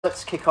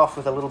Let's kick off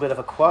with a little bit of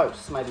a quote.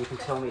 Maybe you can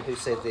tell me who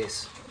said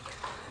this.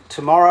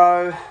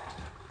 Tomorrow,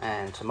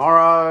 and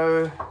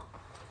tomorrow,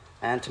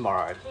 and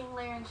tomorrow. King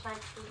Lear and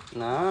Shakespeare.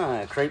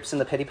 No, creeps in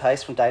the petty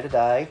pace from day to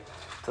day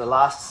to the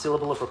last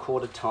syllable of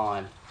recorded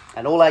time.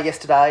 And all our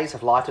yesterdays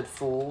have lighted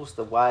fools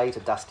the way to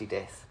dusty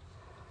death.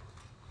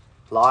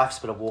 Life's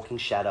but a walking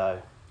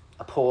shadow,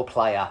 a poor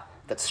player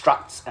that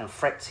struts and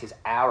frets his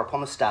hour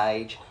upon the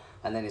stage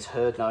and then is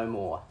heard no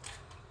more.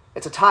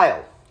 It's a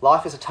tale.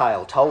 Life is a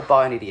tale told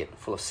by an idiot,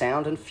 full of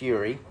sound and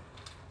fury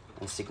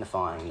and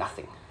signifying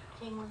nothing.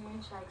 King Lear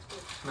and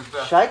Shakespeare.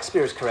 Macbeth.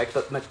 Shakespeare is correct,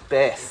 but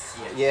Macbeth.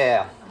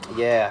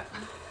 Yeah.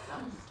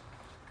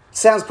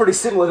 Sounds pretty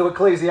similar to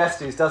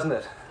Ecclesiastes, doesn't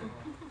it?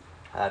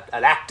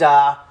 An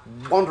actor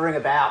wandering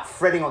about,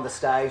 fretting on the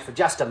stage for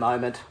just a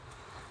moment,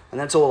 and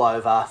then it's all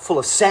over, full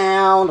of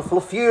sound, full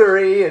of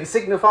fury and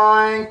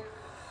signifying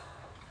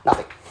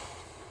nothing.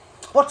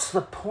 What's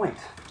the point?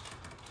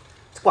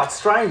 Quite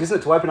strange, isn't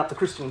it, to open up the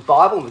Christian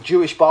Bible and the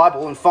Jewish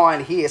Bible and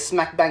find here,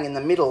 smack bang in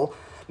the middle,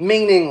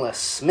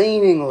 meaningless,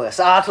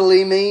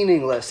 utterly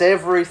meaningless.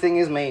 Everything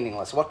is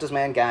meaningless. What does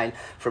man gain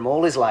from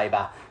all his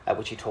labour at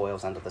which he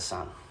toils under the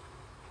sun?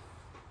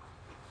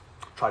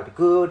 Try to be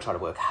good, try to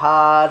work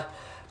hard,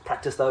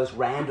 practice those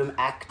random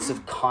acts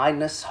of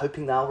kindness,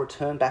 hoping they'll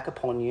return back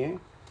upon you.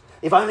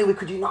 If only we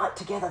could unite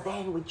together,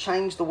 then we'd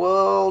change the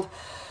world.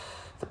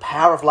 The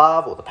power of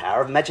love or the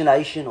power of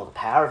imagination or the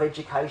power of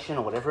education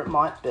or whatever it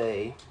might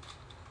be.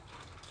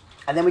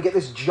 And then we get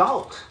this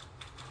jolt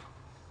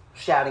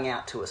shouting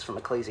out to us from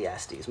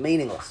Ecclesiastes.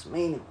 Meaningless.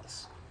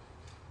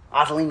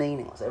 Utterly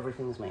meaningless.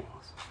 Everything is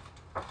meaningless.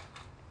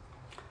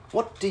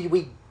 What do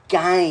we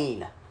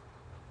gain?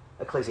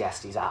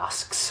 Ecclesiastes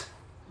asks.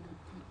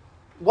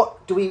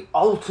 What do we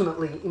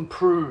ultimately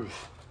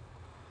improve?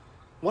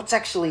 What's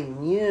actually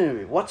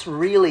new? What's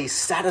really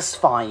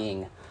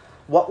satisfying?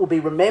 What will be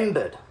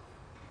remembered?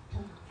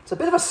 It's a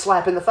bit of a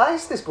slap in the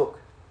face, this book.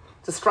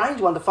 It's a strange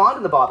one to find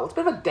in the Bible. It's a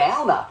bit of a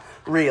downer,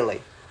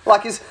 really.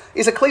 Like, is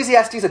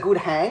Ecclesiastes a good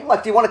hang?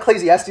 Like, do you want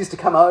Ecclesiastes to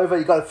come over?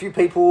 You've got a few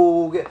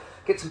people, get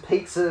some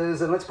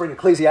pizzas and let's bring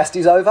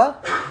Ecclesiastes over?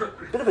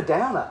 Bit of a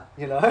downer,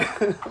 you know.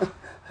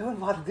 Who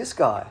invited this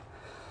guy?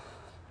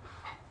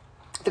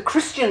 The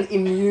Christian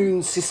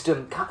immune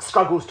system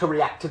struggles to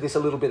react to this a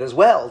little bit as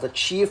well. The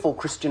cheerful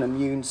Christian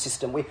immune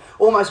system. We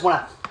almost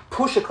want to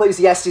push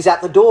Ecclesiastes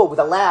out the door with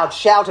a loud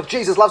shout of,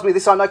 Jesus loves me,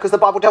 this I know because the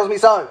Bible tells me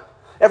so.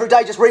 Every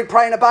day just read,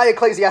 pray and obey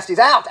Ecclesiastes.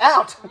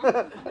 Out!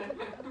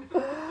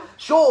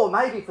 Sure,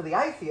 maybe for the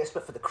atheist,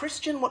 but for the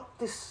Christian,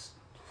 this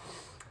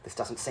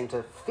doesn't seem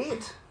to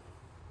fit.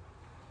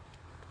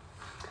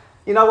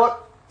 You know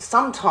what?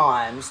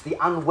 Sometimes the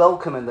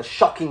unwelcome and the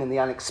shocking and the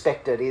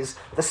unexpected is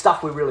the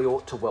stuff we really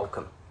ought to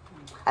welcome.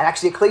 And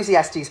actually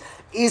Ecclesiastes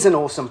is an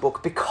awesome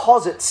book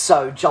because it's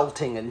so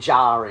jolting and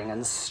jarring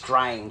and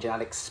strange and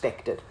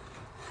unexpected.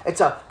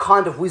 It's a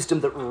kind of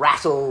wisdom that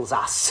rattles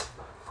us,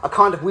 a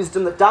kind of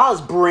wisdom that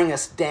does bring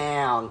us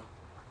down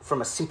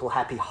from a simple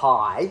happy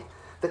high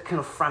that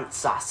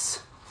confronts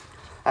us.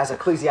 As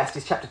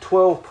Ecclesiastes chapter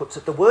 12 puts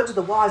it, the words of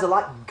the wise are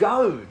like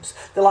goads,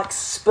 they're like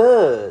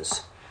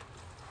spurs.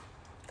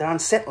 They're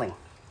unsettling.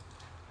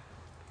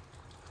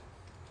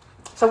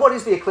 So what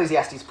is the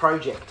Ecclesiastes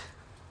project?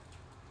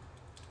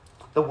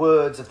 The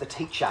words of the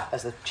teacher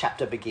as the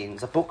chapter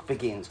begins, a book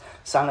begins,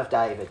 son of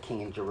David,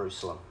 king in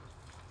Jerusalem.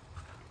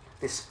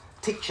 This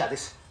teacher,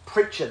 this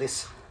preacher,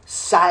 this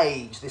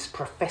sage, this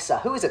professor,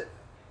 who is it?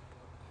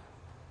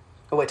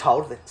 Well, we're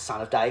told the son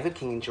of David,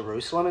 king in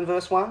Jerusalem in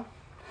verse 1.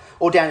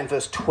 Or down in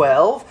verse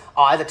 12,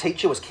 I, the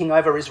teacher, was king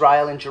over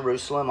Israel in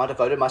Jerusalem. I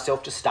devoted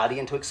myself to study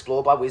and to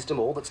explore by wisdom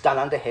all that's done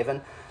under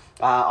heaven.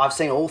 I've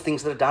seen all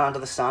things that are done under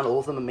the sun. All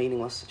of them are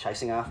meaningless,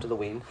 chasing after the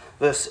wind.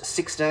 Verse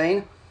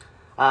 16,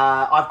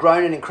 I've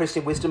grown and increased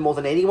in wisdom more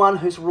than anyone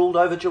who's ruled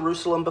over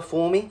Jerusalem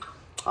before me.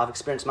 I've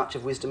experienced much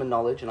of wisdom and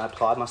knowledge, and I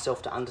applied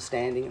myself to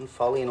understanding and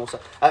folly, and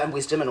also and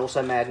wisdom, and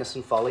also madness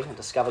and folly, and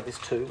discovered this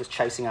too was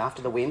chasing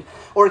after the wind.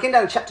 Or again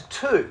down in chapter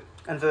 2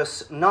 and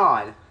verse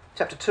 9.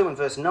 Chapter 2 and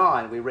verse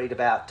 9, we read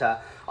about,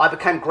 I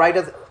became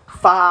greater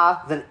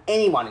far than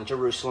anyone in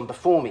Jerusalem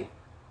before me.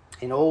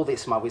 In all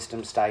this, my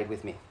wisdom stayed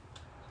with me.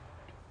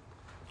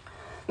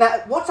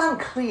 Now, what's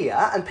unclear,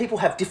 and people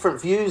have different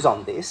views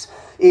on this,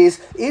 is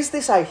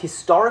this a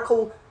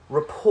historical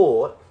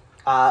report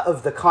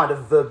of the kind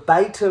of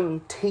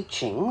verbatim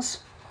teachings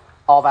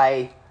of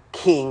a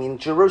king in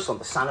Jerusalem,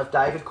 the son of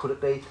David? Could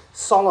it be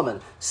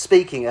Solomon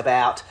speaking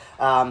about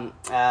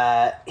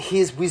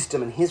his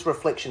wisdom and his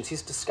reflections,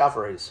 his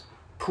discoveries,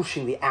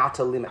 pushing the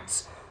outer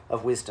limits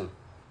of wisdom?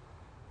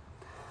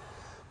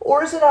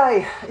 Or is it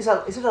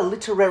a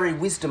literary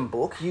wisdom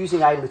book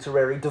using a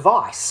literary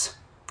device?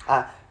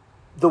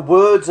 The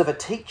words of a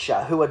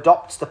teacher who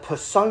adopts the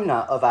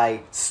persona of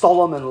a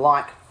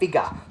Solomon-like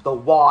figure, the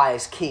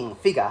wise king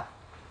figure,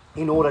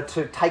 in order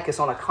to take us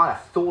on a kind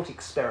of thought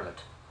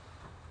experiment.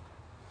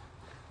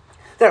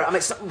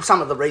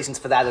 Some of the reasons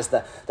for that is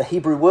the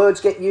Hebrew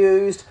words get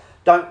used,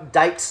 don't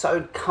date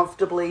so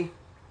comfortably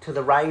to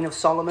the reign of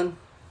Solomon.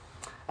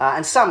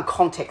 And some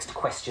context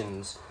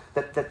questions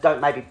that don't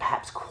maybe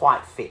perhaps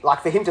quite fit.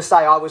 Like for him to say,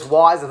 I was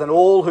wiser than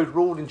all who'd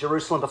ruled in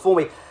Jerusalem before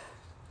me.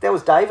 There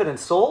was David and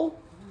Saul.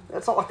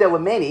 It's not like there were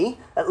many,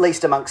 at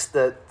least amongst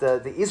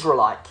the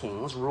Israelite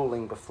kings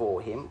ruling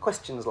before him.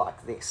 Questions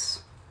like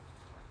this.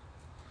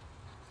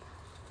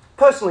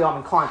 Personally, I'm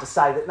inclined to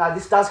say that, no,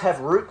 this does have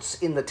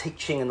roots in the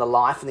teaching and the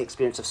life and the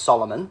experience of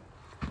Solomon,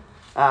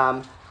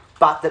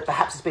 but that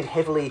perhaps it's been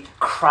heavily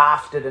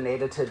crafted and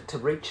edited to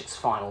reach its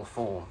final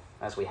form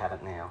as we have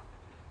it now.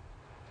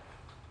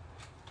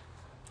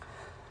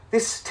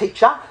 This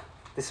teacher,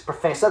 this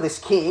professor, this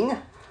king,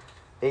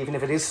 even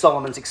if it is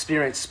Solomon's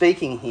experience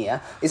speaking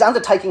here, is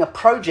undertaking a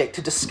project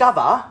to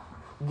discover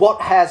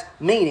what has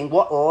meaning,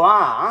 what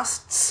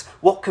lasts,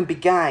 what can be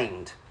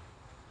gained.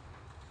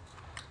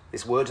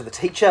 This word to the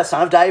teacher,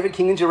 son of David,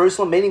 king in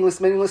Jerusalem, meaningless,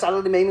 meaningless,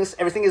 utterly meaningless,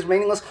 everything is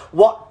meaningless.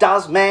 What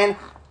does man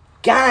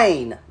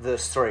gain?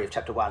 Verse 3 of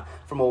chapter 1,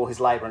 from all his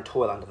labour and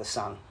toil under the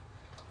sun.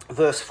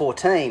 Verse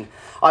 14,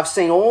 I've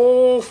seen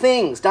all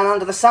things done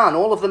under the sun.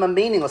 All of them are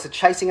meaningless, are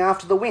chasing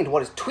after the wind.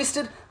 What is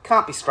twisted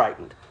can't be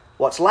straightened.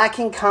 What's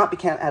lacking can't be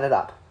added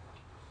up.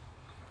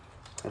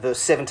 Verse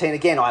 17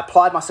 again, I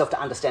applied myself to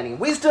understanding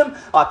and wisdom.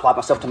 I applied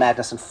myself to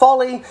madness and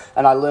folly.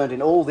 And I learned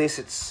in all this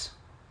it's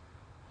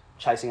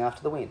chasing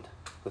after the wind.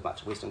 With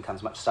much wisdom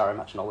comes much sorrow,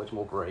 much knowledge,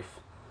 more grief.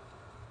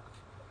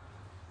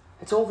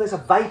 There's a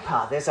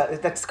vapour.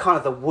 That's kind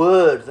of the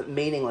word that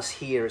meaningless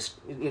here is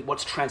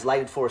what's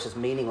translated for us as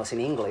meaningless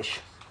in English.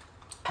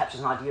 Perhaps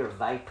there's an idea of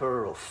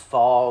vapour or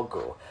fog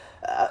or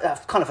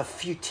kind of a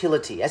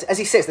futility. As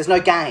he says, there's no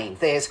gain.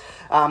 There's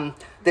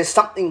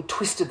something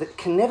twisted that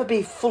can never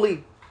be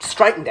fully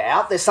straightened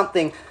out. There's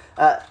something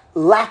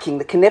lacking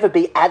that can never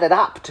be added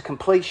up to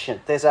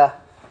completion.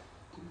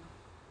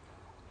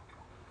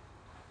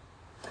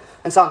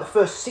 And so in the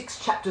first 6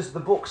 chapters of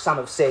the book, some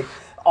have said,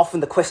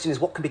 often the question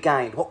is, what can be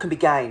gained? What can be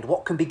gained?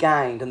 What can be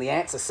gained? And the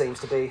answer seems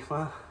to be,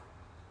 well,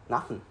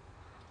 nothing.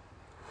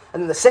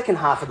 And in the second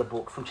half of the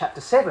book, from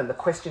chapter 7, the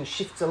question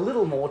shifts a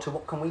little more to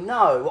what can we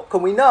know? What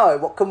can we know?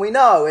 What can we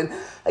know? And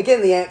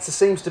again, the answer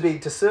seems to be,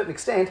 to a certain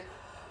extent,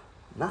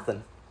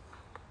 nothing.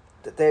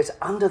 That there's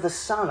under the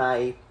sun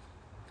a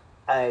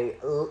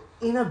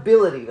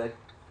inability to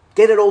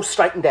get it all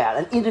straightened out,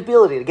 an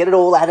inability to get it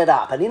all added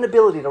up, an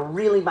inability to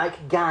really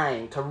make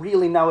gain, to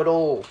really know it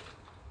all.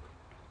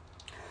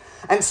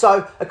 And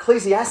so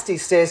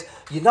Ecclesiastes says,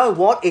 you know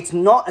what? It's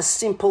not as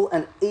simple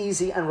and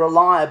easy and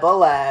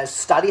reliable as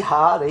study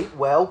hard, eat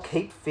well,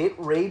 keep fit,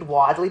 read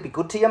widely, be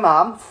good to your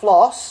mum,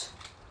 floss.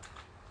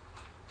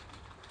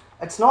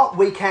 It's not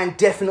we can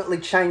definitely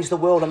change the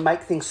world and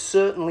make things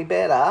certainly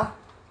better.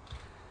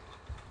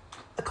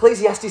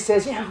 Ecclesiastes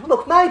says, yeah,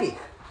 look, maybe.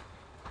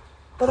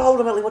 But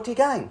ultimately, what do you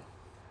gain?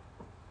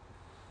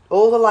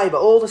 All the labour,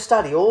 all the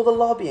study, all the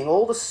lobbying,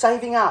 all the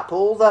saving up,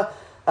 all the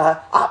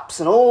ups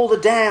and all the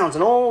downs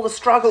and all the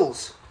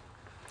struggles.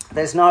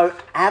 There's no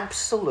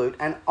absolute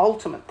and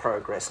ultimate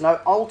progress, no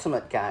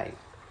ultimate gain.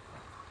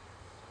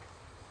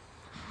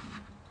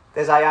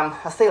 There's a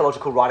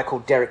theological writer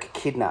called Derek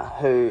Kidner,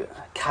 who,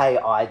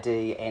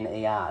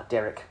 Kidner,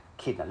 Derek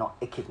Kidner, not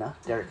Echidna,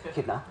 Derek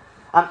Kidner.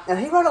 And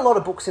he wrote a lot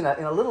of books in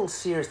a little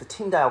series, the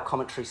Tyndale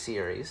Commentary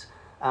series,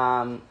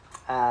 like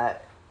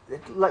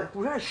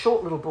very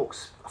short little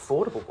books,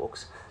 affordable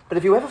books. But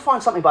if you ever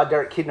find something by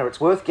Derek Kidner,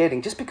 it's worth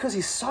getting, just because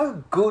he's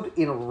so good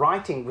in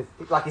writing,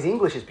 his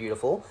English is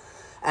beautiful,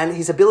 and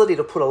his ability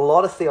to put a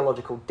lot of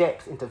theological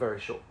depth into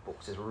very short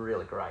books is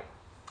really great.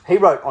 He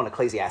wrote on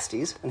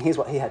Ecclesiastes, and here's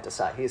what he had to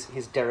say.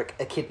 Here's Derek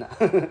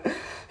Kidner.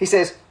 He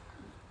says,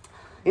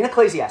 in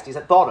Ecclesiastes,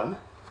 at bottom,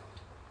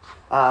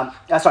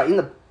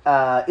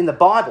 in the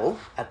Bible,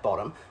 at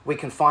bottom, we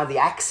can find the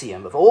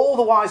axiom of all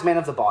the wise men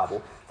of the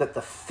Bible that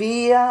the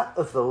fear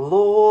of the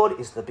Lord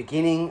is the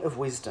beginning of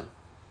wisdom.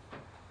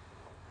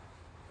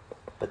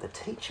 But the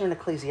teacher in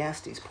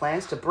Ecclesiastes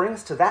plans to bring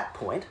us to that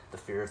point, the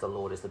fear of the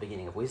Lord is the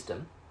beginning of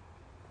wisdom,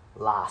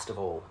 last of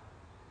all,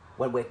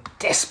 when we're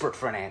desperate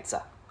for an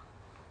answer.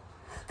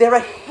 There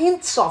are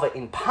hints of it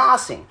in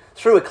passing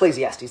through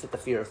Ecclesiastes that the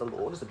fear of the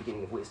Lord is the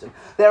beginning of wisdom.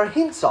 There are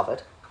hints of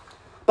it,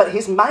 but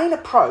his main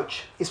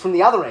approach is from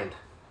the other end.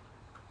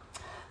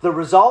 The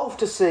resolve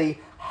to see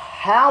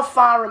how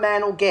far a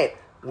man will get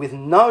with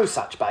no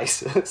such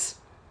basis.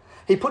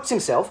 He puts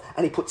himself,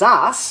 and he puts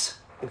us,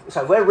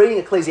 so we're reading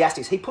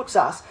Ecclesiastes, he puts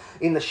us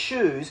in the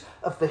shoes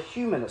of the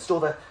humanist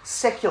or the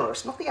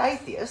secularist, not the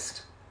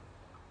atheist,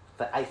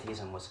 but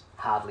atheism was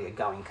hardly a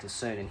going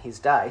concern in his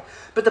day,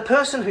 but the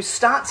person who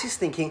starts his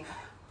thinking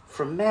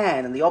from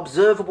man and the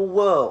observable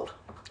world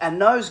and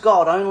knows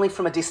God only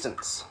from a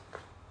distance.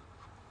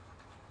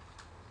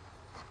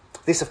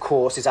 This, of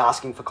course, is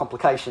asking for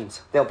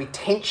complications. There'll be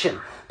tension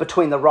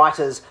between the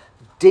writer's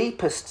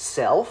deepest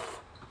self,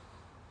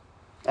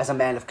 as a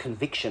man of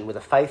conviction with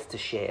a faith to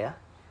share,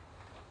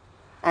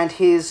 and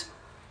his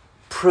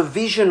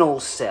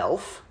provisional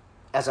self,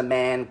 as a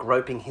man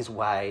groping his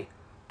way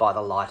by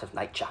the light of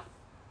nature.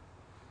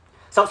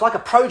 So it's like a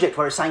project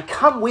where he's saying,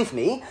 come with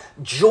me,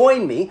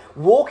 join me,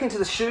 walk into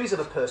the shoes of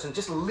a person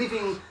just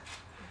living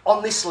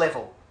on this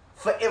level,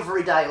 for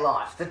everyday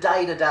life, the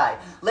day-to-day.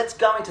 Let's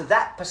go into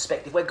that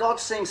perspective where God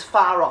seems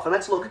far off. And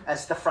let's look,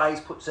 as the phrase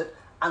puts it,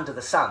 under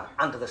the sun,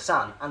 under the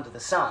sun, under the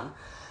sun.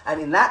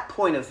 And in that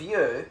point of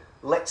view,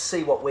 let's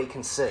see what we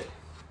can see.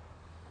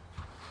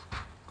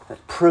 A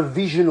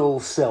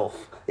provisional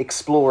self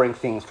exploring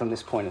things from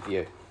this point of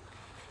view.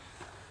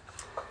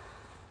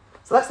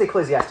 So that's the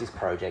Ecclesiastes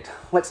project.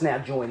 Let's now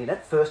join in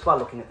it, first by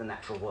looking at the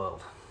natural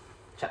world.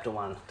 Chapter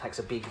 1 takes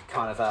a big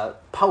kind of a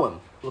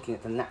poem looking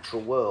at the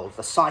natural world,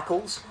 the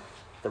cycles,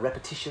 the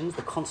repetitions,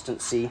 the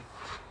constancy,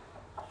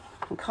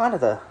 and kind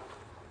of the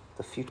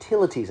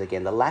futilities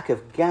again, the lack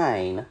of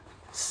gain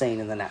seen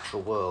in the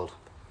natural world.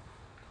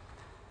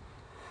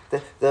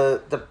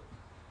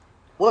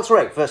 Well, let's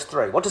read verse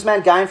 3. What does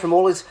man gain from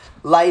all his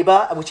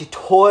labour, which he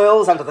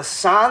toils under the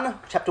sun?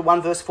 Chapter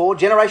 1, verse 4.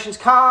 Generations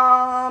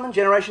come and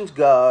generations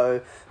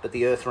go, but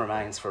the earth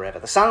remains forever.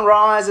 The sun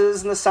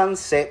rises and the sun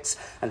sets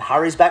and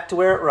hurries back to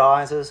where it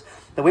rises.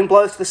 The wind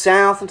blows to the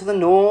south and to the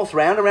north,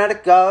 round and round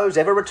it goes,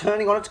 ever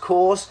returning on its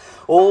course.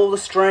 All the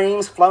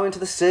streams flow into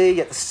the sea,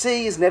 yet the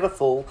sea is never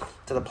full.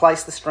 To the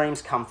place the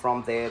streams come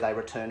from, there they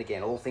return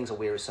again. All things are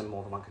wearisome,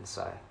 more than one can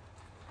say.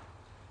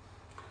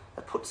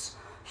 That puts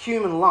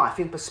human life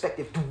in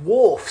perspective,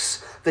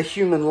 dwarfs the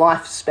human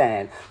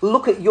lifespan.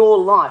 Look at your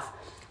life.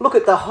 Look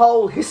at the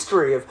whole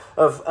history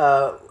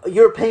of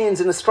Europeans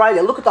in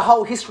Australia. Look at the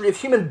whole history of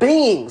human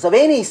beings of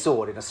any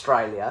sort in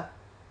Australia,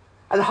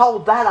 and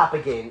hold that up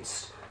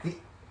against the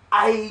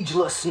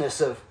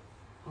agelessness of,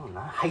 I don't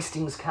know,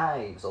 Hastings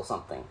Caves or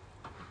something,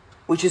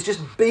 which has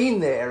just been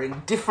there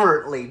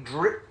indifferently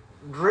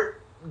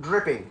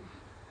dripping.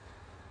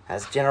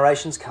 As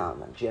generations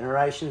come and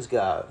generations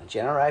go and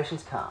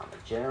generations come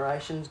and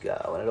generations go,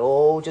 and it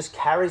all just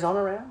carries on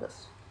around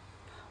us.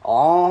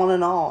 On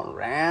and on,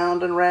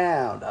 round and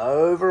round,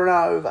 over and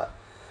over.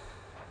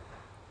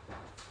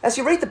 As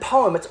you read the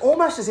poem, it's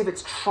almost as if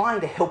it's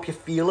trying to help you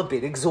feel a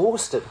bit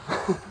exhausted.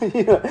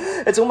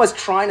 It's almost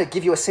trying to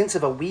give you a sense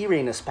of a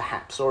weariness,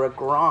 perhaps, or a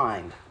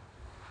grind.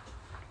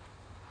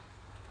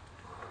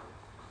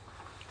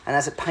 And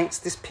as it paints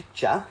this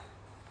picture,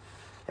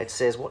 it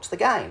says, what's the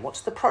gain?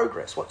 What's the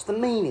progress? What's the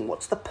meaning?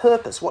 What's the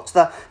purpose?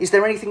 Is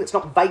there anything that's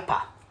not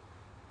vapour?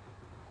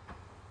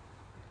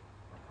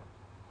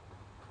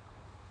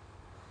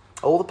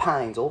 All the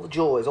pains, all the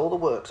joys, all the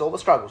works, all the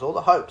struggles, all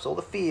the hopes, all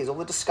the fears, all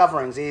the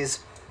discoverings is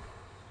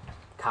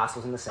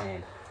castles in the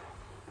sand,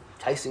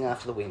 chasing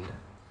after the wind.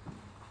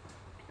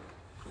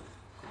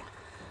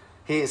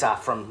 Here's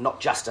from not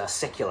just a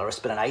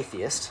secularist, but an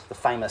atheist, the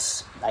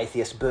famous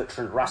atheist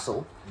Bertrand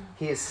Russell.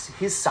 Here's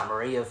his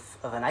summary of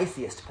an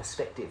atheist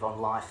perspective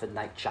on life and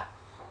nature.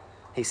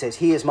 He says,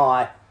 here's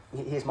my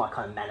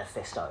kind of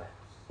manifesto.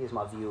 Here's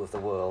my view of the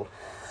world.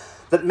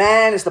 That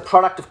man is the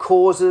product of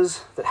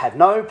causes that have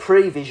no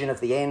prevision of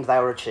the end they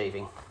are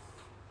achieving.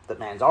 That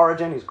man's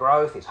origin, his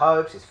growth, his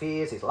hopes, his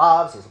fears, his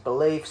loves, his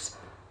beliefs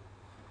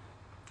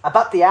are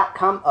but the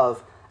outcome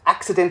of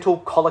accidental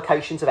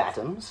collocations of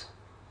atoms.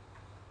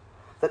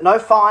 That no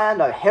fire,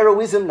 no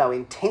heroism, no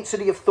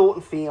intensity of thought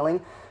and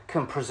feeling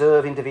can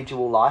preserve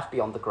individual life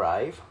beyond the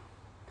grave.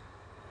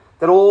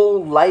 That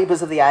all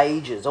labours of the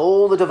ages,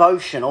 all the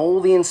devotion,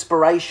 all the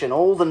inspiration,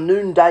 all the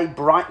noonday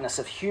brightness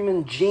of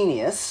human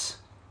genius,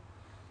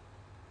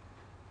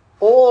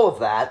 all of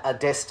that are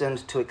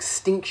destined to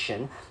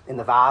extinction in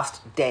the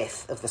vast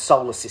death of the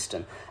solar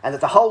system, and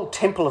that the whole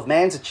temple of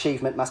man's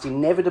achievement must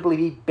inevitably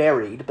be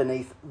buried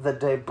beneath the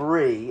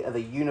debris of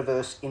a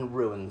universe in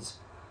ruins.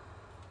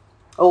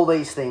 All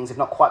these things, if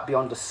not quite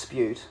beyond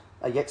dispute,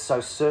 are yet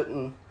so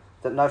certain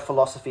that no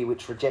philosophy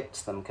which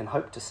rejects them can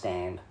hope to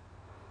stand.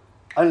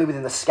 Only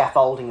within the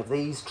scaffolding of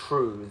these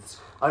truths,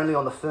 only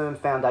on the firm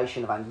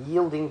foundation of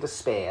unyielding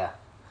despair,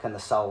 can the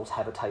soul's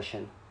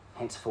habitation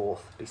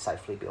henceforth be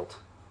safely built.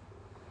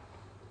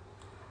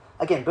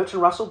 Again,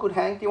 Bertrand Russell, good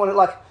hang. Do you want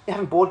to, you're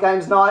having board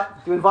games night?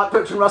 Do you invite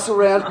Bertrand Russell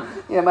round?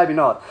 Yeah, maybe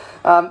not.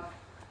 But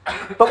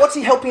what's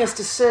he helping us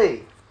to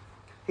see?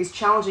 He's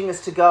challenging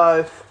us to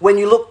go, when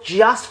you look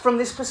just from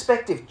this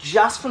perspective,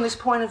 just from this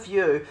point of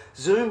view,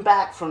 zoom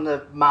back from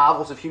the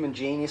marvels of human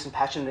genius and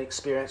passion and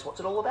experience,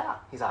 what's it all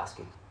about? He's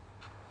asking.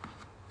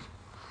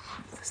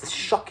 There's this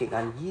shocking,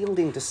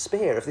 unyielding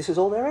despair if this is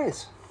all there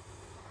is.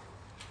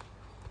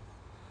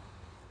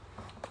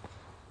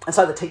 And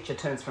so the teacher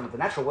turns from the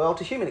natural world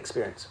to human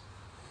experience.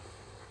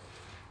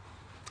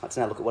 Let's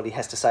now look at what he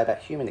has to say about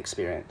human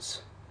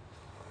experience.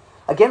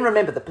 Again,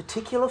 remember, the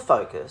particular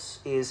focus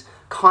is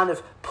kind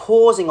of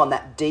pausing on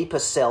that deeper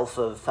self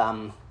of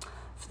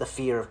the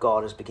fear of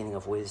God as beginning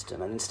of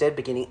wisdom, and instead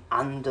beginning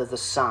under the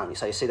sun.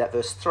 So you see that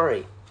verse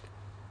 3.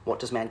 What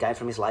does man gain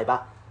from his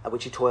labour, at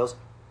which he toils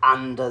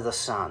under the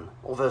sun?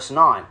 Or verse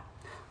 9.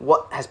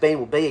 What has been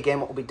will be again,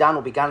 what will be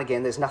done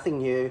again. There's nothing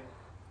new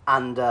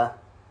under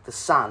the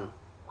sun.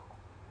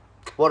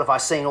 What have I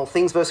seen? All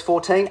things, verse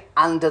 14,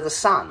 under the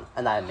sun,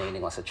 and they are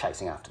meaningless, are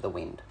chasing after the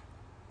wind.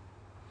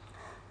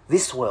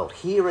 This world,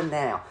 here and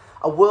now,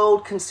 a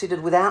world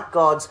considered without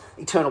God's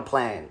eternal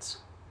plans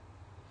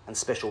and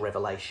special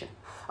revelation.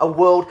 A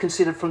world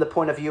considered from the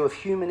point of view of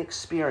human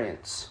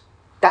experience.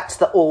 That's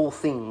the all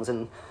things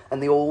and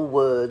the all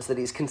words that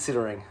he's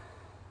considering.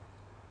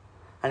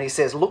 And he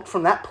says, looked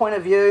from that point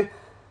of view,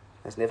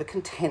 there's never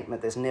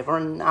contentment, there's never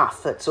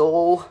enough. It's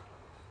all...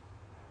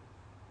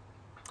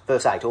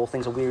 Verse 8, all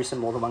things are wearisome,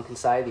 more than one can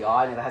say. The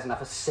eye never has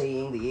enough of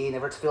seeing, the ear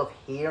never its fill of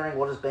hearing.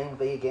 What has been will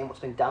be again, what's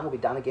been done will be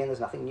done again.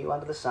 There's nothing new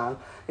under the sun.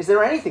 Is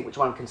there anything which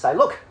one can say,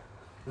 look,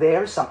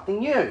 there is something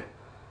new?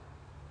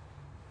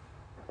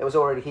 It was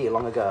already here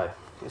long ago.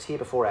 It was here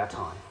before our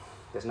time.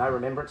 There's no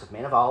remembrance of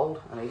men of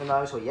old, and even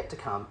those who are yet to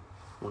come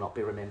will not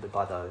be remembered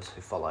by those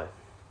who follow.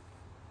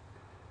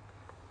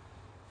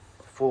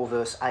 4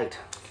 verse 8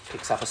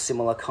 picks up a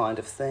similar kind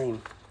of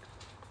theme.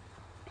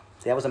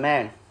 There was a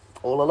man,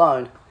 all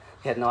alone.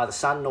 He had neither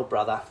son nor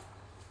brother.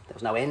 There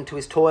was no end to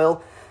his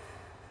toil.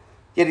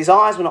 Yet his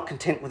eyes were not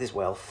content with his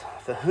wealth.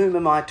 For whom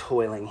am I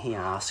toiling, he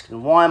asked,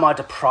 and why am I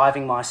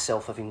depriving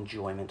myself of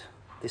enjoyment?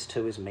 This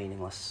too is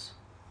meaningless,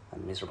 a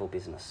miserable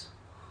business.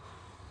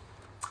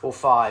 Or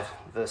 5,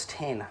 verse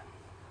 10.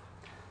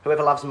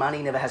 Whoever loves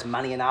money never has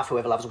money enough.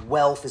 Whoever loves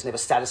wealth is never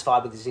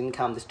satisfied with his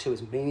income. This too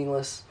is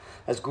meaningless.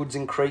 As goods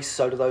increase,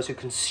 so do those who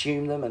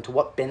consume them. And to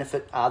what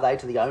benefit are they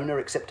to the owner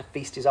except to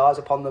feast his eyes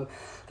upon them?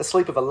 The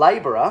sleep of a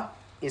labourer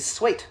is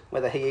sweet,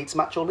 whether he eats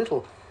much or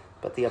little,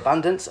 but the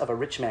abundance of a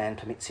rich man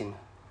permits him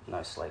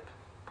no sleep.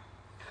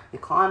 You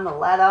climb the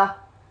ladder,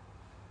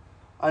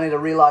 only to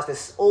realise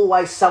there's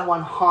always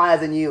someone higher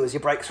than you as you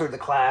break through the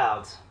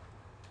clouds.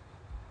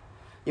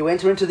 You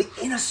enter into the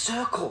inner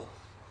circle,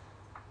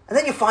 and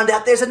then you find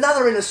out there's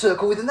another inner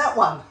circle within that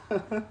one.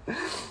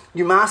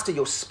 You master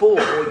your sport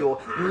or your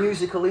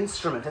musical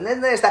instrument, and then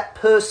there's that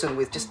person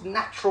with just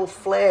natural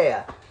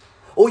flair.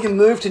 Or you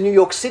move to New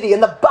York City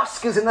and the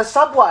buskers in the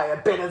subway are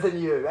better than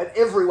you and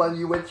everyone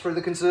you went through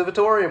the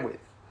conservatorium with.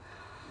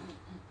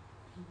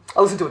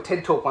 I listened to a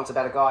TED talk once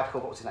about a guy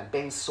called, what was his name,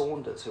 Ben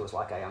Saunders, who was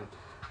like a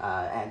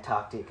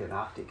Antarctic and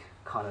Arctic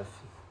kind of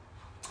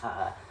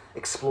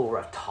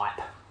explorer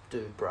type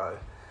dude, bro.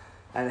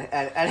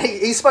 And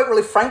he spoke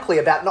really frankly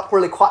about not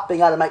really quite being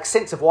able to make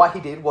sense of why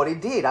he did what he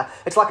did.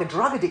 It's like a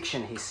drug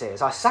addiction, he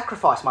says. I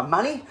sacrifice my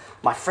money,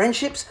 my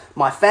friendships,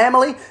 my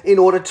family in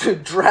order to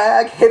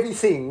drag heavy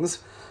things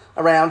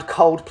around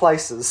cold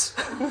places.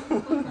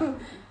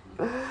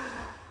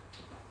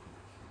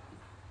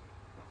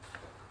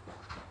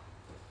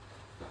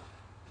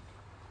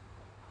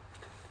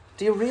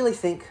 Do you really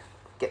think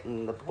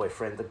getting the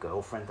boyfriend, the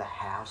girlfriend, the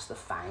house, the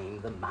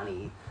fame, the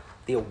money,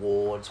 the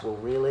awards will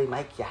really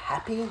make you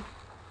happy?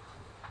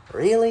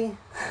 Really?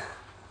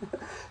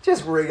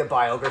 Just read a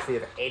biography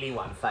of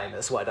anyone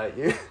famous, why don't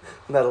you?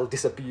 That'll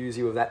disabuse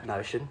you of that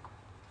notion.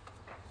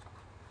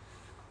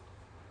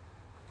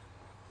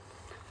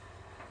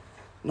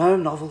 No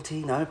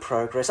novelty, no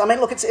progress. I mean,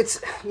 look,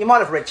 it's. You might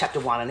have read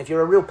chapter 1, and if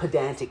you're a real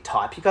pedantic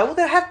type, you go, well,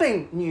 there have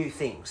been new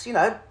things. You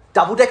know,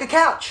 double-decker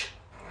couch.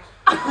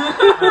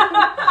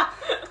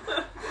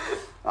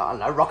 I don't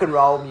know, rock and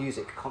roll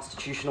music,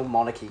 constitutional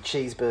monarchy,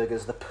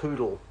 cheeseburgers, the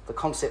poodle, the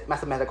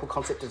mathematical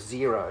concept of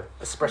zero,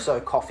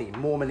 espresso coffee,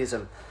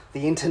 Mormonism,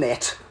 the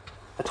internet,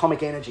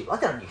 atomic energy.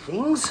 Like, there are new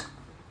things.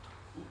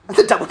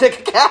 The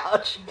double-decker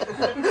couch.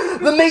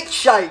 The meat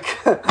shake.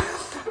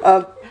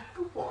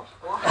 What?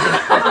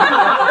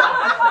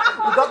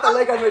 You got the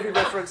Lego Movie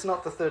reference,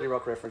 not the 30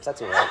 Rock reference.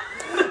 That's all right.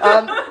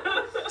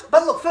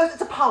 But look, first,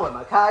 it's a poem,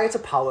 okay? It's a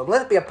poem.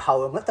 Let it be a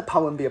poem. Let the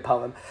poem be a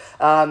poem.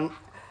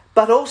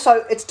 But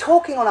also, it's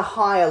talking on a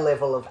higher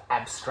level of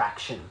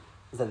abstraction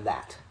than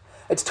that.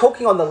 It's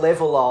talking on the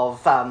level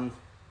of,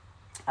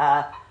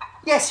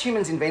 yes,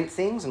 humans invent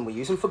things and we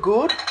use them for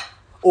good,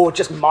 or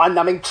just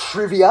mind-numbing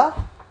trivia,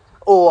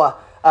 or,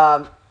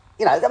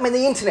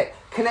 the internet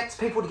connects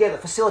people together,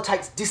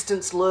 facilitates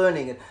distance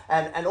learning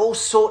and all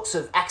sorts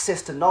of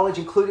access to knowledge,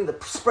 including the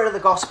spread of the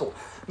gospel.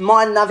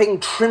 Mind-numbing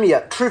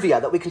trivia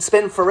that we can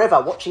spend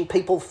forever watching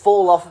people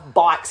fall off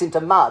bikes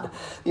into mud,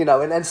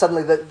 and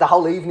suddenly the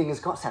whole evening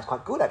sounds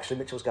quite good, actually.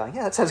 Mitchell's going,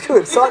 yeah, that sounds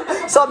good.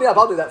 Sign me up,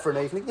 I'll do that for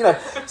an evening.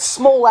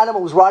 Small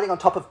animals riding on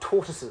top of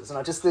tortoises,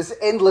 and there's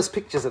endless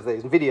pictures of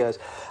these and videos.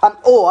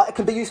 Or it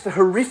can be used for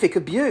horrific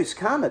abuse,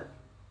 can't it?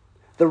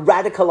 The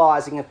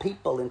radicalising of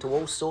people into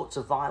all sorts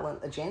of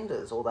violent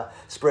agendas, or the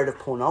spread of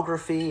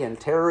pornography and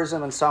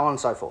terrorism and so on and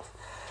so forth.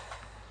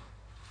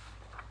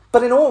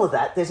 But in all of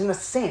that, there's, in a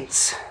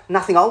sense,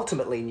 nothing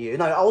ultimately new,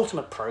 no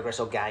ultimate progress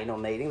or gain or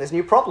meaning. There's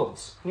new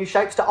problems, new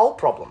shapes to old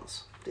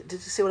problems. Did you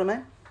see what I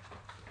mean?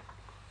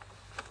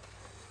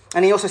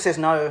 And he also says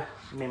no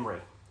memory,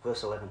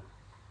 verse 11.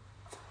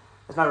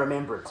 There's no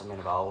remembrance of men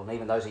of old, and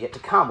even those who are yet to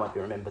come won't be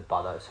remembered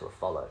by those who are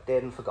followed,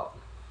 dead and forgotten.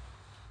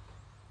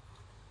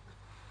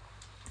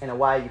 In a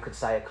way, you could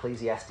say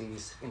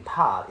Ecclesiastes, in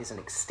part, is an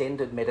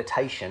extended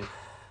meditation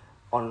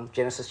on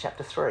Genesis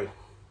chapter 3,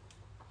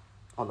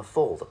 on the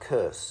fall, the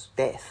curse,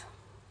 death.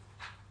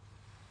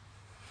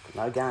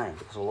 No gain,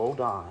 because we'll all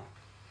die.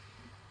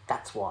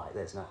 That's why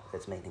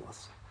it's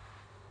meaningless.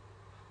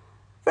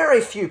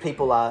 Very few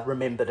people are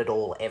remembered at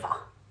all, ever.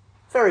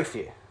 Very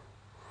few.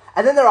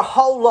 And then there are a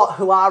whole lot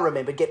who are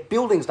remembered, get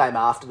buildings named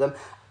after them,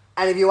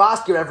 And if you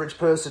ask your average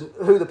person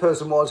who the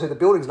person was, who the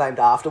building's named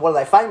after, what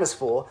are they famous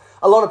for,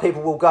 a lot of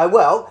people will go,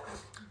 well,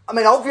 I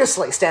mean,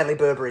 obviously Stanley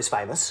Berber is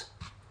famous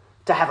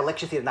to have a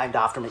lecture theatre named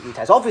after him at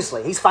UTAS.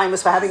 Obviously, he's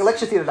famous for having a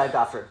lecture theatre named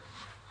after him.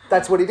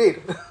 That's what he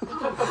did.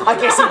 I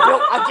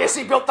guess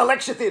he built the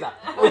lecture theatre,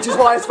 which is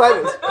why it's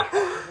famous.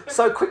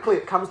 So quickly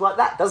it comes like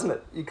that, doesn't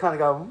it? You kind of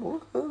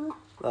go,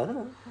 I don't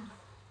know.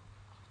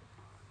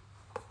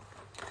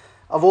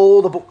 Of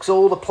all the books,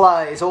 all the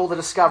plays, all the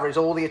discoveries,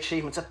 all the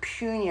achievements, a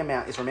puny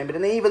amount is remembered,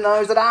 and even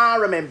those that are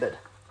remembered.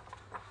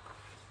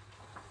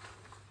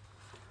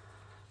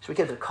 Should we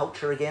get a bit of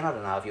culture again? I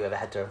don't know if you ever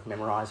had to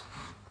memorise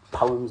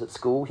poems at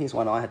school. Here's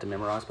one I had to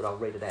memorise, but I'll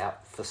read it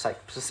out for sake,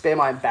 to spare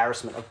my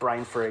embarrassment of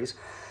brain freeze.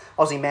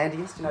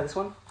 Ozymandias, do you know this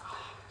one?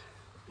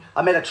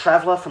 I met a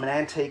traveller from an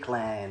antique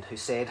land who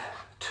said,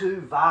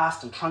 2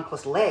 vast and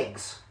trunkless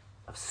legs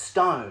of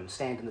stone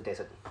stand in the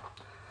desert.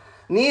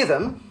 Near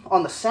them,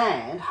 on the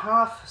sand,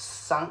 half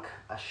sunk,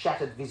 a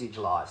shattered visage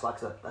lies,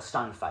 like a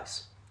stone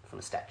face from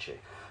a statue,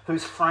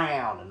 whose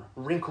frown and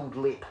wrinkled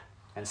lip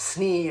and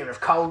sneer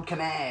of cold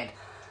command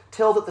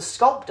tell that the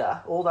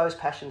sculptor all those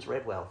passions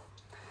read well,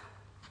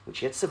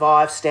 which yet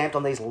survive stamped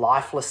on these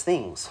lifeless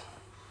things.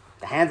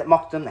 The hand that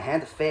mocked them, the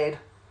hand that fed,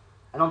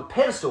 and on the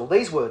pedestal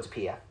these words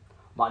appear,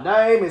 "My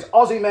name is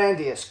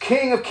Ozymandias,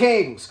 King of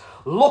Kings.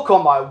 Look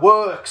on my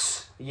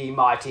works, ye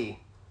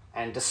mighty,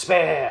 and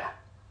despair."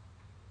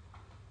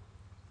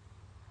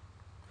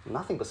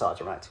 Nothing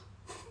besides remains.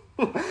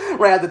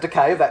 Round the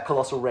decay of that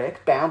colossal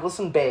wreck, boundless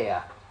and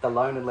bare, the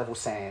lone and level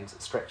sands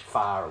stretch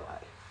far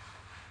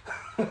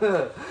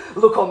away.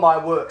 Look on my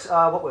works.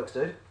 What works,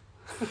 dude?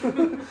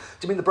 Do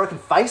you mean the broken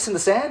face in the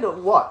sand, or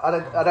what? I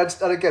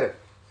don't get it.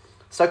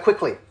 So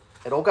quickly,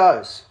 it all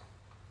goes.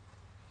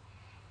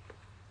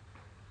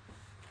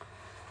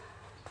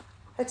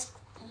 It's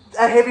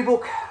a heavy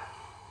book.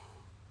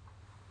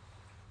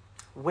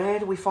 Where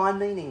do we find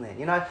meaning then?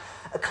 You know,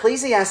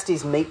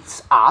 Ecclesiastes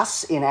meets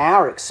us in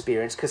our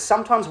experience because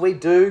sometimes we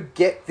do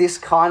get this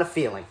kind of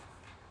feeling.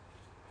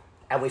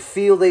 And we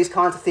feel these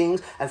kinds of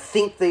things and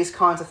think these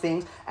kinds of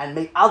things and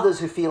meet others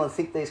who feel and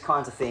think these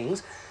kinds of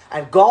things.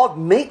 And God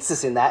meets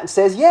us in that and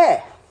says,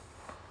 yeah,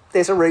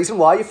 there's a reason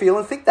why you feel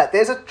and think that.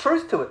 There's a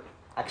truth to it,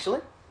 actually.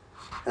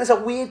 And there's a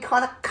weird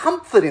kind of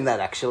comfort in that,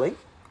 actually.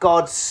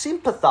 God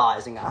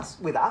sympathising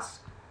with us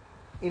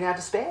in our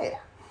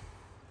despair.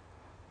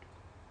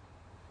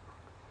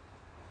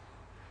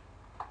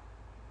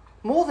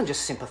 More than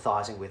just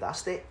sympathising with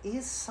us, there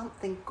is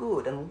something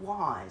good and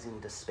wise in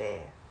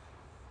despair.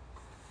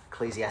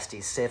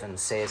 Ecclesiastes 7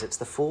 says it's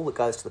the fool that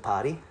goes to the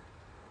party.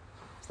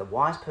 It's the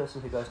wise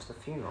person who goes to the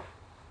funeral.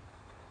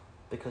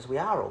 Because we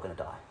are all going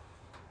to die.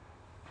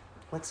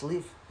 Let's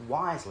live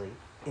wisely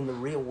in the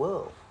real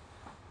world.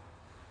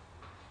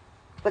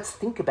 Let's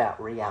think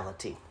about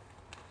reality.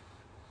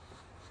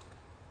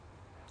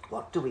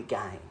 What do we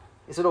gain?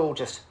 Is it all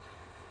just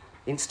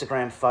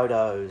Instagram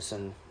photos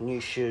and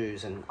new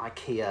shoes and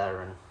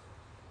IKEA and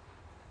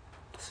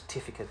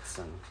certificates?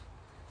 And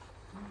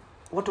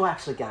what do I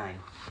actually gain?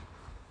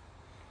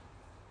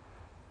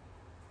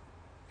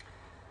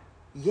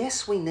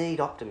 Yes, we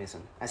need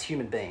optimism as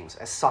human beings,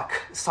 as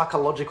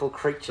psychological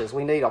creatures.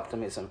 We need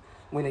optimism.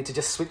 We need to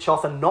just switch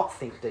off and not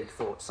think deep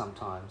thoughts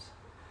sometimes.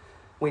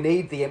 We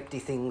need the empty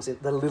things,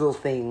 the little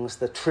things,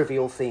 the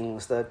trivial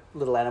things, the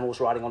little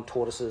animals riding on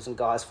tortoises and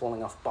guys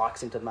falling off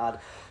bikes into mud.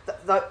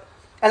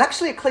 And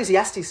actually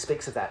Ecclesiastes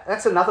speaks of that.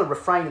 That's another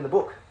refrain in the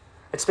book.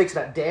 It speaks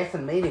about death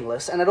and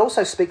meaningless, and it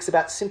also speaks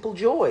about simple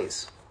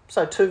joys.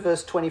 So 2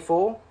 verse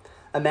 24,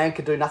 a man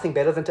could do nothing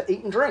better than to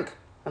eat and drink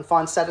and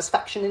find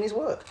satisfaction in his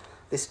work.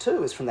 This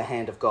too is from the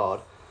hand of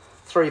God.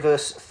 3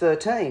 verse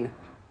 13,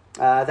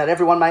 that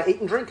everyone may eat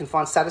and drink and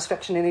find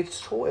satisfaction in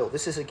its toil.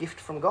 This is a gift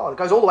from God. It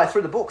goes all the way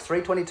through the book.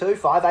 3:22,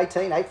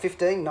 5:18,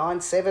 8:15,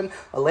 9:7,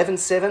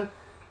 11:7.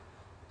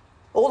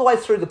 All the way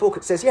through the book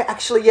it says,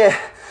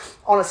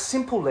 on a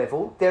simple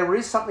level, there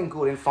is something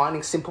good in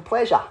finding simple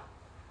pleasure.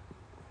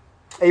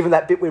 Even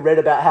that bit we read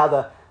about how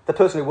the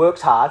person who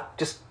works hard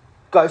just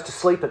goes to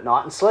sleep at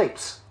night and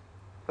sleeps.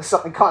 There's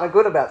something kind of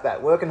good about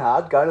that. Working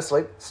hard, going to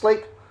sleep,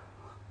 sleep.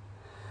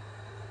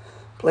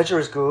 Pleasure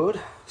is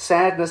good.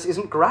 Sadness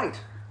isn't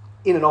great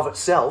in and of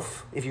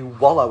itself if you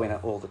wallow in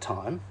it all the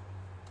time.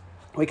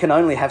 We can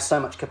only have so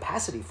much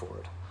capacity for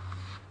it.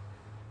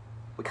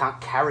 We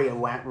can't carry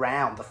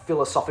around the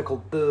philosophical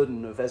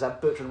burden of, as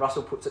Bertrand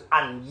Russell puts it,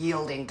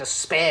 unyielding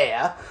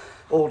despair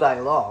all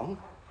day long.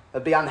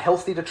 It'd be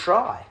unhealthy to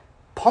try,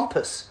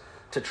 pompous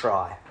to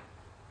try.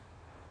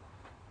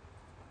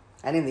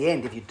 And in the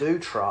end, if you do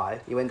try,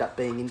 you end up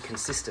being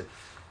inconsistent.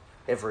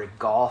 Every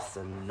goth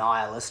and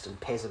nihilist and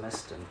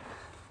pessimist and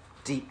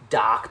deep,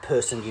 dark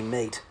person you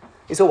meet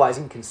is always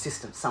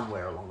inconsistent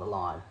somewhere along the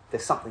line.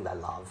 There's something they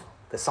love.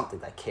 There's something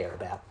they care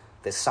about.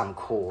 There's some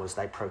cause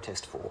they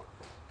protest for.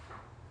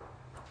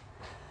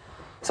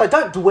 So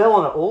don't dwell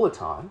on it all the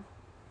time.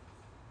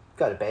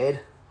 Go to bed,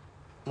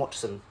 watch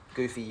some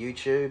goofy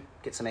YouTube,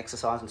 get some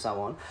exercise and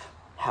so on.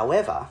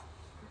 However,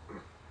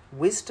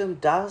 wisdom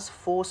does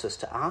force us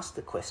to ask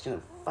the question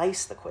and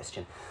face the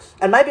question.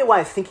 And maybe a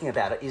way of thinking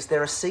about it is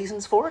there are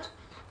seasons for it.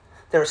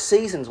 There are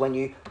seasons when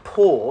you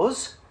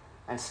pause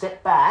and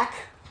step back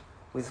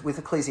with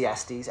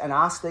Ecclesiastes and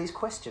ask these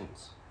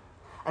questions.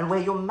 And where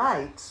your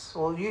mates,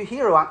 or you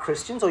here who aren't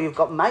Christians, or you've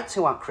got mates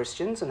who aren't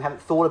Christians and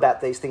haven't thought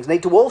about these things,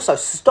 need to also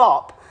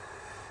stop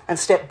and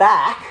step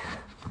back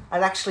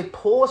and actually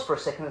pause for a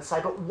second and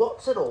say, but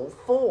what's it all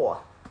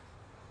for?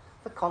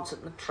 The concert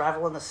and the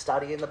travel and the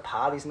study and the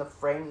parties and the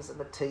friends and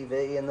the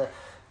TV and the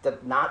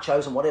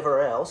nachos and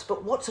whatever else,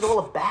 but what's it all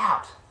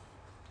about?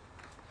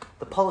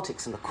 The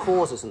politics and the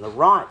causes and the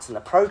rights and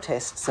the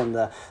protests and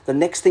the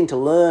next thing to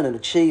learn and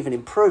achieve and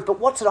improve, but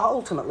what's it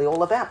ultimately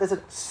all about? There's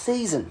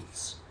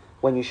seasons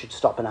when you should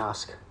stop and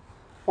ask,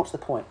 what's the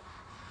point?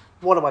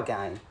 What do I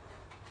gain?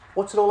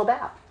 What's it all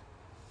about?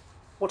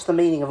 What's the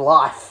meaning of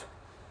life?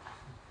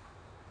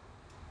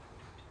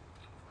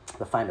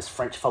 The famous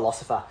French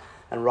philosopher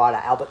and writer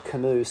Albert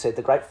Camus said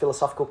the great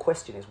philosophical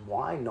question is,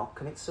 why not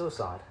commit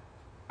suicide?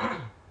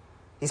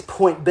 His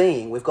point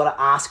being, we've got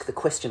to ask the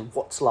question,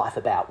 what's life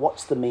about?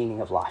 What's the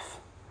meaning of life?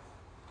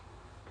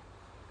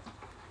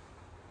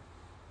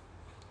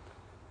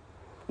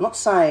 I'm not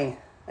saying,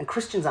 and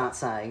Christians aren't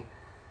saying,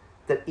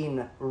 that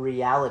in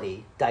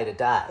reality, day to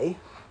day,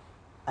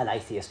 an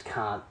atheist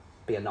can't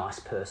be a nice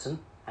person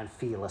and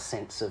feel a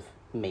sense of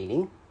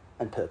meaning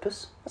and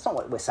purpose. That's not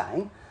what we're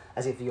saying,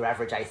 as if your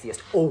average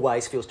atheist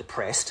always feels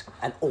depressed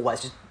and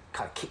always just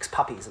kind of kicks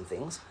puppies and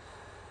things.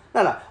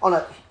 No. On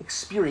an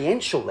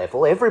experiential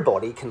level,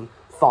 everybody can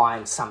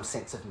find some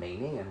sense of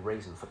meaning and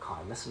reason for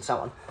kindness and so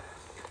on.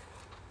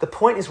 The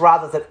point is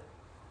rather that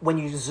when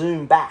you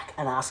zoom back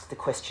and ask the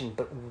question,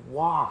 but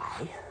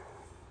why?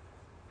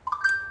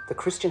 The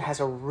Christian has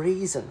a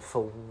reason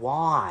for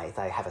why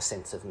they have a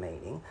sense of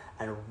meaning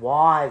and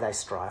why they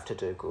strive to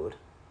do good.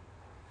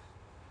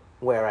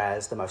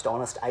 Whereas the most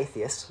honest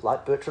atheists,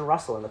 like Bertrand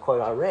Russell in the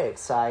quote I read,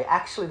 say,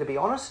 actually, to be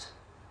honest,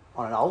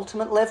 on an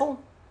ultimate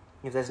level,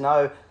 if there's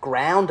no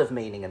ground of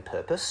meaning and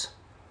purpose,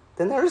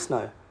 then there is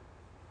no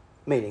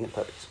meaning and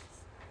purpose,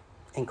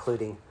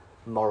 including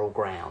moral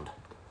ground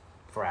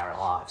for our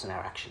lives and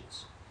our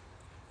actions.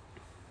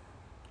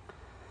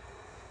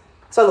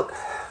 So look,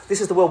 this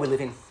is the world we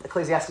live in.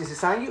 Ecclesiastes is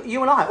saying,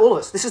 you and I, all of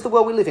us, this is the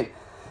world we live in.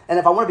 And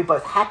if I want to be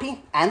both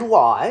happy and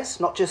wise,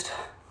 not just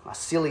a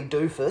silly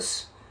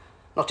doofus,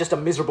 not just a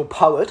miserable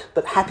poet,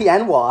 but happy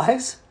and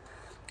wise,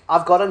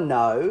 I've got to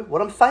know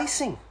what I'm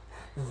facing.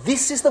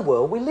 This is the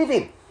world we live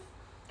in.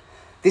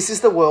 This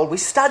is the world we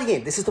study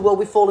in. This is the world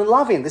we fall in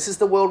love in. This is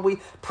the world we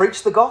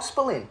preach the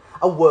gospel in.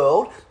 A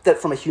world that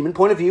from a human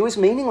point of view is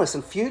meaningless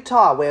and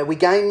futile, where we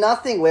gain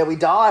nothing, where we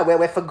die, where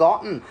we're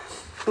forgotten.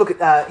 Look,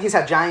 here's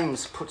how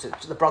James puts it,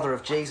 the brother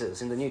of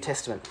Jesus in the New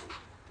Testament.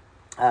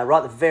 Right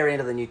at the very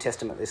end of the New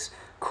Testament, this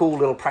cool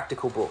little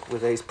practical book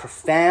with these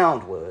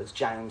profound words,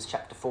 James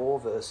chapter 4,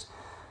 verse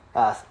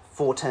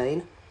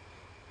 14.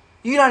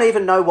 You don't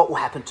even know what will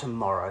happen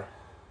tomorrow.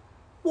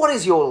 What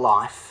is your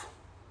life?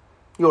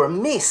 You're a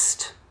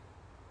mist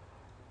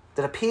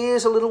that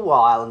appears a little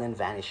while and then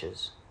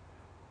vanishes.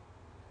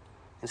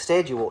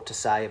 Instead, you ought to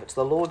say, if it's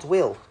the Lord's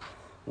will,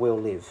 we'll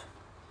live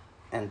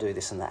and do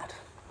this and that.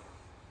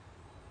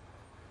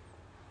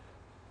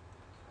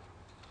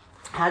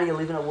 How do you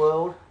live in a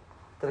world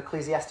that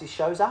Ecclesiastes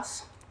shows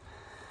us?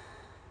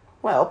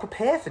 Well,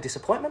 prepare for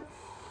disappointment.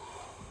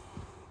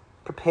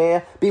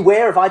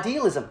 Beware of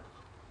idealism,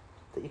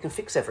 that you can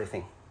fix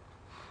everything.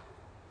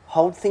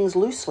 Hold things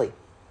loosely.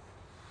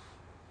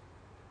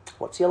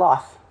 What's your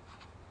life?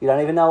 You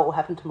don't even know what will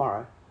happen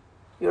tomorrow.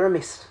 You're a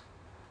mist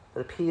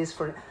that appears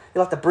for...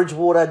 You're like the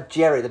Bridgewater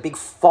Jerry, the big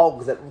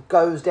fog that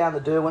goes down the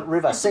Derwent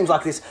River. Seems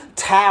like this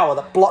tower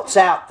that blots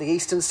out the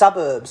eastern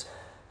suburbs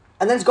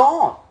and then it's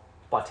gone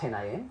by 10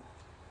 a.m.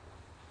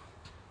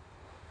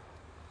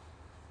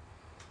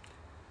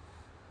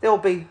 There will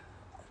be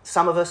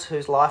some of us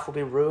whose life will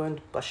be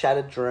ruined by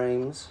shattered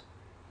dreams,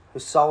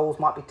 whose souls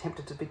might be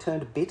tempted to be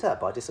turned bitter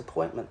by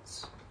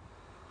disappointments.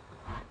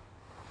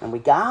 And we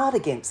guard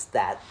against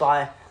that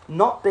by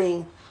not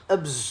being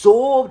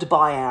absorbed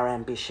by our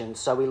ambition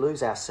so we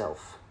lose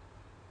ourselves.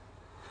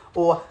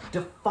 Or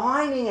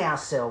defining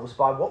ourselves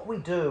by what we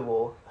do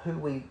or who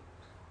we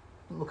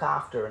look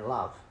after and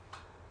love.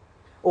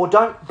 Or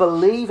don't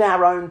believe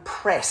our own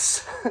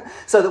press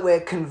so that we're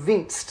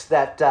convinced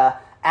that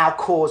our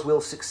cause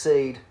will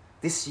succeed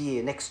this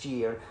year, next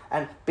year,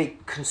 and be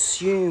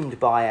consumed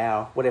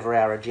by whatever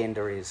our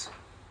agenda is.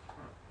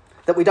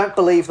 That we don't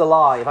believe the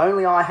lie. If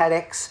only I had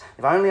X,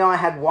 if only I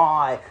had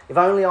Y, if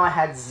only I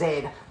had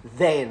Z,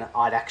 then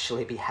I'd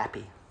actually be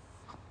happy.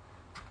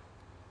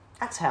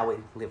 That's how we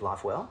live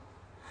life well.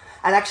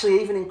 And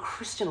actually, even in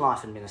Christian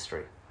life and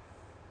ministry,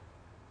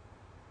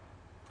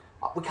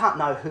 we can't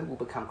know who will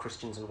become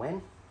Christians and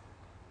when.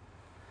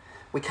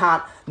 We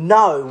can't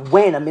know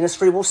when a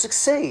ministry will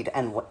succeed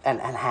and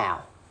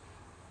how.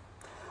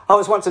 I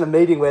was once in a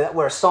meeting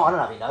where a song, I don't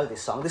know if you know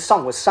this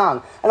song was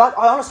sung, and I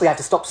honestly had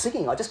to stop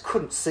singing. I just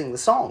couldn't sing the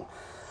song.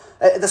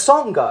 The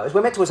song goes,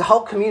 we're meant to, as a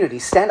whole community,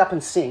 stand up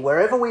and sing.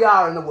 Wherever we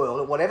are in the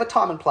world, at whatever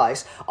time and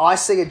place, I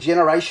see a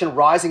generation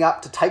rising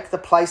up to take the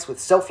place with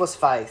selfless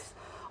faith.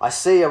 I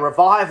see a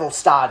revival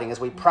starting as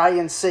we pray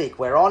and seek.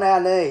 We're on our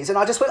knees. And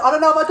I just went, I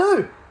don't know if I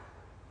do.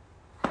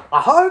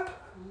 I hope.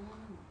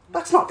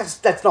 That's not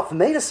for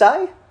me to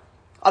say.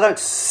 I don't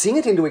sing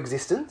it into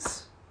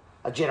existence.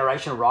 A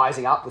generation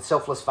rising up with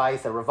selfless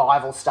faith, a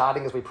revival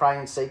starting as we pray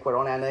and seek. We're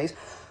on our knees.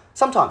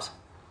 Sometimes.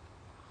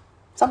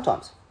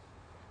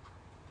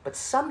 But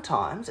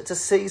sometimes it's a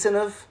season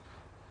of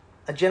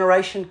a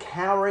generation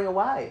cowering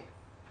away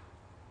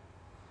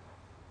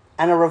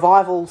and a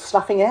revival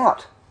snuffing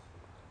out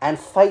and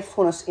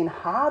faithfulness in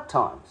hard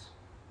times.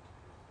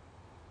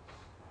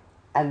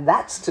 And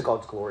that's to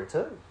God's glory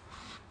too.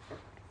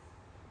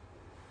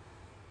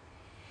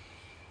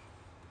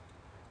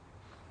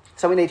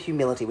 So we need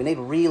humility, we need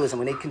realism,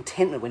 we need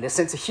contentment, we need a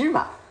sense of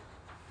humour.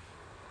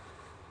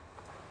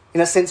 In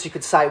a sense, you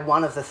could say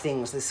one of the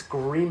things this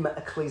grim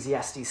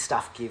Ecclesiastes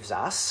stuff gives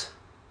us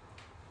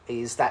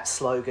is that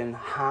slogan,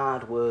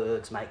 hard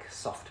words make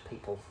soft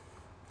people.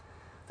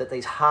 That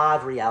these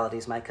hard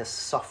realities make us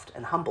soft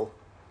and humble,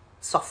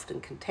 soft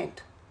and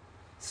content,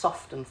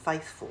 soft and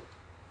faithful,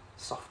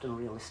 soft and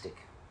realistic.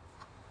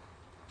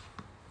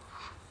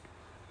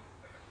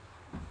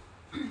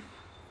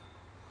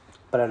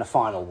 But in a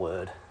final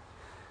word,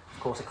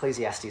 of course,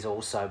 Ecclesiastes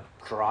also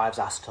drives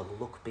us to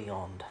look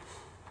beyond.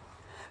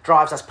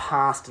 Drives us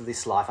past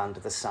this life under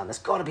the sun. There's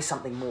got to be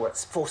something more. It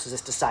forces us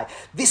to say,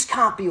 this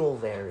can't be all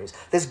there is.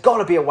 There's got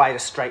to be a way to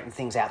straighten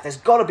things out. There's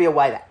got to be a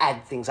way to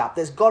add things up.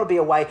 There's got to be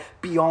a way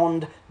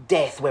beyond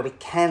death where we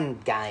can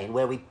gain,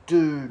 where we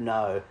do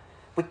know.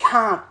 We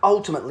can't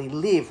ultimately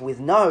live with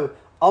no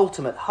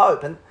ultimate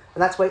hope. And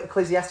that's where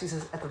Ecclesiastes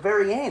is at the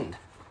very end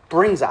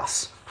brings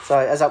us. So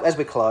as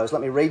we close,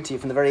 let me read to you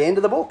from the very end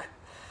of the book.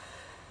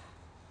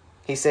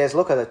 He says,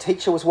 look, the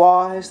teacher was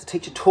wise. The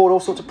teacher taught all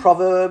sorts of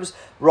proverbs,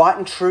 right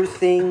and true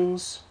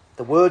things.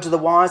 The words of the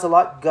wise are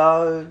like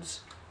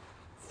goads,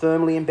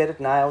 firmly embedded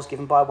nails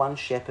given by one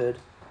shepherd.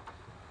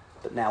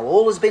 But now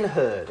all has been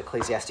heard,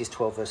 Ecclesiastes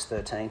 12 verse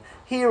 13.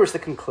 Here is the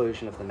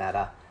conclusion of the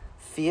matter.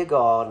 Fear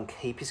God and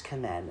keep his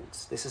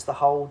commandments. This is the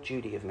whole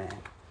duty of man.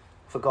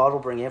 For God will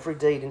bring every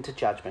deed into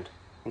judgment,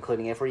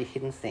 including every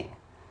hidden thing,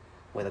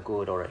 whether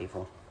good or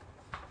evil.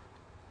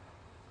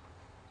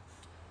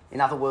 In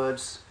other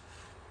words,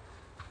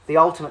 the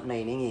ultimate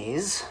meaning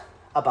is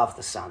above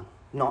the sun,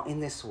 not in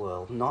this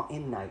world, not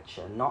in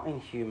nature, not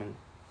in human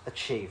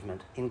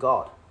achievement, in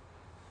God.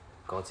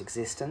 God's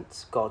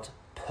existence, God's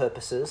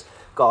purposes,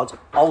 God's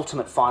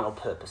ultimate final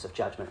purpose of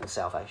judgment and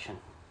salvation.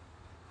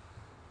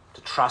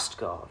 To trust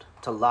God,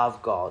 to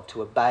love God,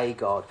 to obey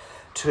God,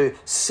 to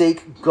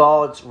seek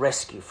God's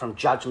rescue from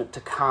judgment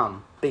to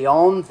come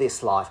beyond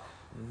this life,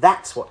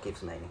 that's what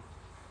gives meaning.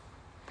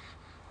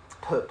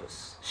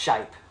 Purpose,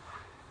 shape.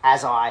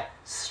 As I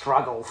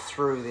struggle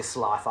through this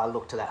life, I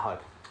look to that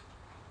hope.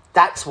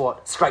 That's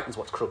what straightens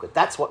what's crooked.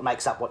 That's what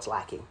makes up what's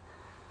lacking.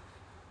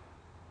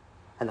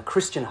 And the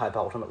Christian hope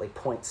ultimately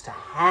points to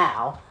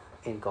how,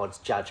 in God's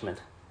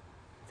judgment,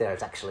 there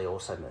is actually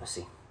also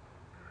mercy.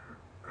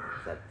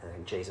 That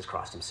in Jesus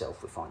Christ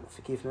himself we find the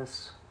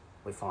forgiveness,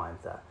 we find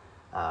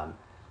the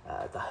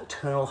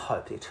eternal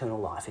hope, the eternal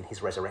life in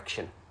his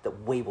resurrection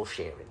that we will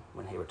share in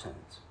when he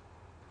returns.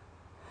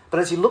 But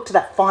as you look to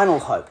that final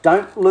hope,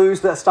 don't lose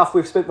the stuff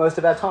we've spent most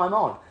of our time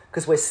on,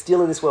 because we're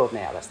still in this world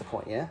now, that's the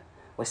point, yeah?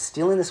 We're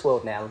still in this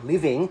world now,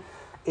 living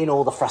in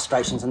all the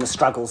frustrations and the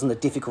struggles and the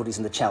difficulties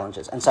and the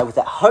challenges. And so with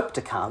that hope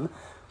to come,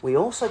 we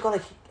also got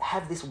to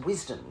have this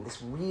wisdom,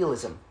 this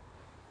realism,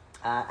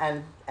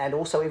 and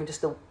also even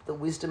just the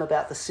wisdom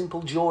about the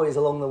simple joys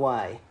along the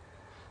way,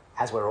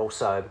 as we're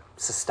also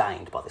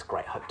sustained by this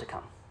great hope to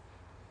come.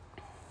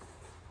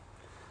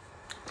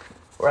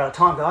 We're out of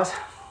time, guys.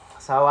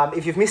 So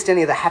if you've missed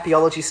any of the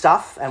happyology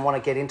stuff and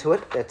want to get into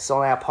it, it's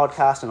on our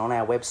podcast and on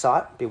our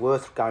website. It'd be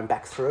worth going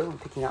back through and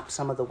picking up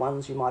some of the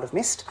ones you might have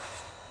missed.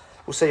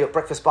 We'll see you at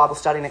Breakfast Bible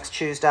Study next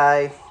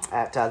Tuesday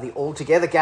at the All Together